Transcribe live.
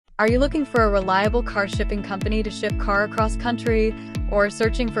Are you looking for a reliable car shipping company to ship car across country, or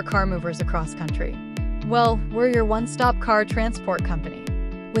searching for car movers across country? Well, we're your one-stop car transport company.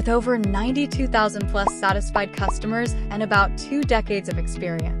 With over 92,000 plus satisfied customers and about 2 decades of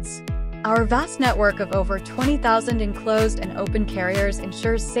experience. Our vast network of over 20,000 enclosed and open carriers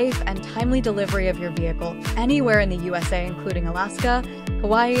ensures safe and timely delivery of your vehicle anywhere in the USA, including Alaska,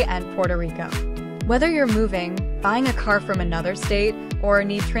 Hawaii, and Puerto Rico. Whether you're moving, buying a car from another state, or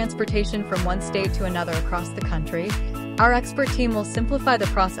need transportation from one state to another across the country, our expert team will simplify the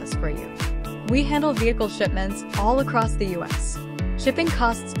process for you. We handle vehicle shipments all across the U.S. Shipping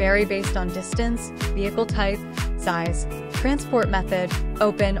costs vary based on distance, vehicle type, size, transport method,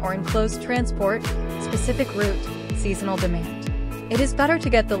 open or enclosed transport, specific route, seasonal demand. It is better to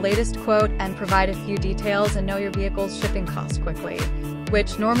get the latest quote and provide a few details and know your vehicle's shipping cost quickly,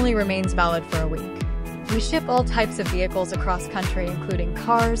 which normally remains valid for a week. We ship all types of vehicles across country, including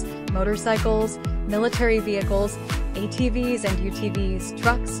cars, motorcycles, military vehicles, ATVs and UTVs,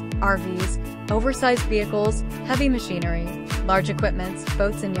 trucks, RVs, oversized vehicles, heavy machinery, large equipments,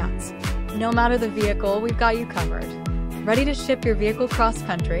 boats and yachts. No matter the vehicle, we've got you covered. Ready to ship your vehicle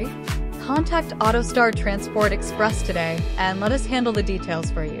cross-country? Contact AutoStar Transport Express today and let us handle the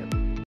details for you.